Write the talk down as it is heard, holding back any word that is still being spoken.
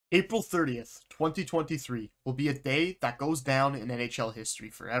April 30th, 2023 will be a day that goes down in NHL history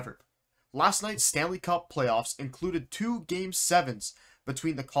forever. Last night's Stanley Cup playoffs included two Game 7s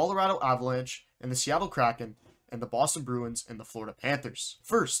between the Colorado Avalanche and the Seattle Kraken and the Boston Bruins and the Florida Panthers.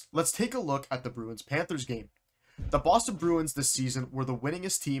 First, let's take a look at the Bruins-Panthers game. The Boston Bruins this season were the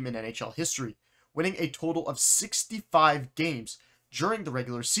winningest team in NHL history, winning a total of 65 games during the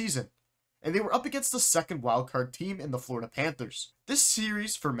regular season. And they were up against the second wildcard team in the Florida Panthers. This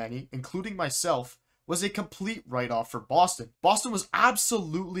series, for many, including myself, was a complete write-off for Boston. Boston was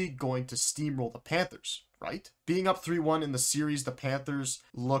absolutely going to steamroll the Panthers, right? Being up 3-1 in the series, the Panthers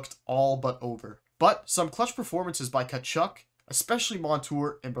looked all but over. But some clutch performances by Tkachuk, especially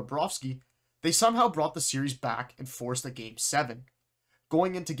Montour and Bobrovsky, they somehow brought the series back and forced a Game 7.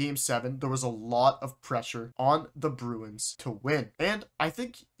 Going into Game 7, there was a lot of pressure on the Bruins to win. And I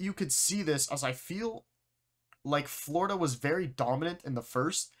think you could see this as I feel like Florida was very dominant in the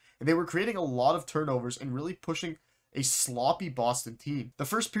first, and they were creating a lot of turnovers and really pushing a sloppy Boston team. The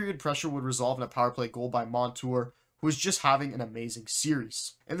first period pressure would resolve in a power play goal by Montour, who was just having an amazing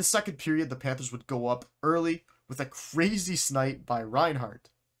series. In the second period, the Panthers would go up early with a crazy snipe by Reinhart.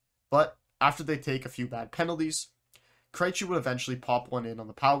 But after they take a few bad penalties, Krejci would eventually pop one in on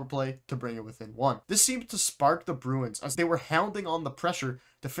the power play to bring it within one. This seemed to spark the Bruins as they were hounding on the pressure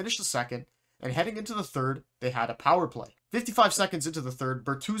to finish the second, and heading into the third, they had a power play. 55 seconds into the third,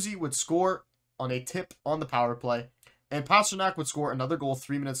 Bertuzzi would score on a tip on the power play, and Pastrnak would score another goal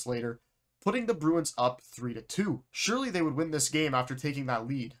 3 minutes later, putting the Bruins up 3-2. Surely they would win this game after taking that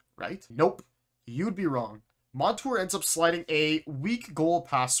lead, right? Nope, you'd be wrong. Montour ends up sliding a weak goal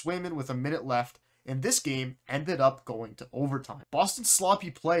past Swayman with a minute left, and this game ended up going to overtime. Boston's sloppy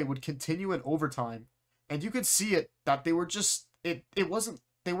play would continue in overtime, and you could see it that they were just, they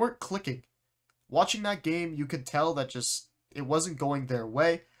weren't clicking. Watching that game, you could tell that it wasn't going their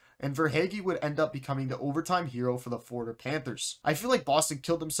way, and Verhaeghe would end up becoming the overtime hero for the Florida Panthers. I feel like Boston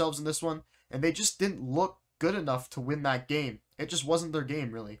killed themselves in this one, and they just didn't look good enough to win that game. It just wasn't their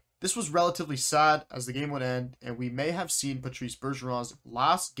game, really. This was relatively sad as the game would end, and we may have seen Patrice Bergeron's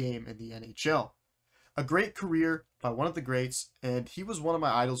last game in the NHL. A great career by one of the greats, and he was one of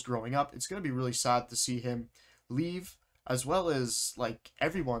my idols growing up. It's going to be really sad to see him leave, as well as, like,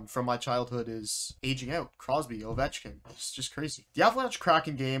 everyone from my childhood is aging out. Crosby, Ovechkin, it's just crazy. The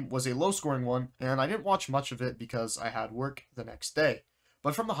Avalanche-Kraken game was a low-scoring one, and I didn't watch much of it because I had work the next day.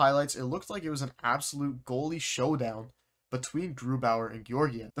 But from the highlights, it looked like it was an absolute goalie showdown between Grubauer and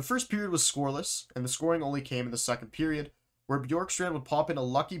Georgiev. The first period was scoreless, and the scoring only came in the second period, where Bjorkstrand would pop in a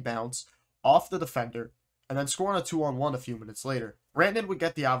lucky bounce off the defender, and then score on a 2-on-1 a few minutes later. Rantanen would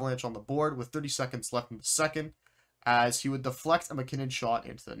get the Avalanche on the board with 30 seconds left in the second, as he would deflect a McKinnon shot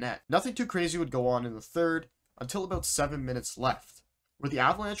into the net. Nothing too crazy would go on in the third, until about 7 minutes left, where the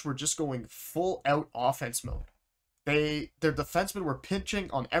Avalanche were just going full-out offense mode. Their defensemen were pinching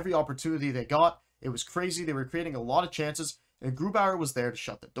on every opportunity they got. It was crazy. They were creating a lot of chances, and Grubauer was there to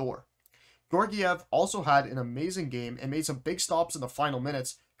shut the door. Georgiev also had an amazing game and made some big stops in the final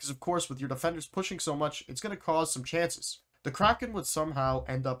minutes, because of course with your defenders pushing so much, it's going to cause some chances. The Kraken would somehow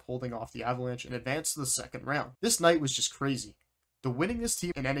end up holding off the Avalanche and advance to the second round. This night was just crazy. The winningest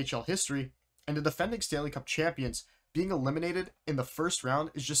team in NHL history and the defending Stanley Cup champions being eliminated in the first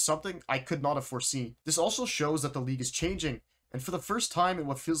round is just something I could not have foreseen. This also shows that the league is changing, and for the first time in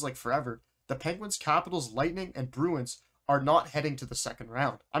what feels like forever, the Penguins, Capitals, Lightning, and Bruins are not heading to the second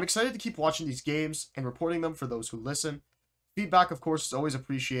round. I'm excited to keep watching these games and reporting them for those who listen. Feedback, of course, is always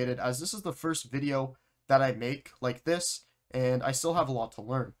appreciated, as this is the first video that I make like this, and I still have a lot to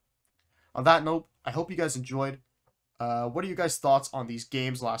learn. On that note, I hope you guys enjoyed. What are you guys' thoughts on these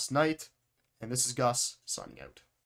games last night? And this is Gus, signing out.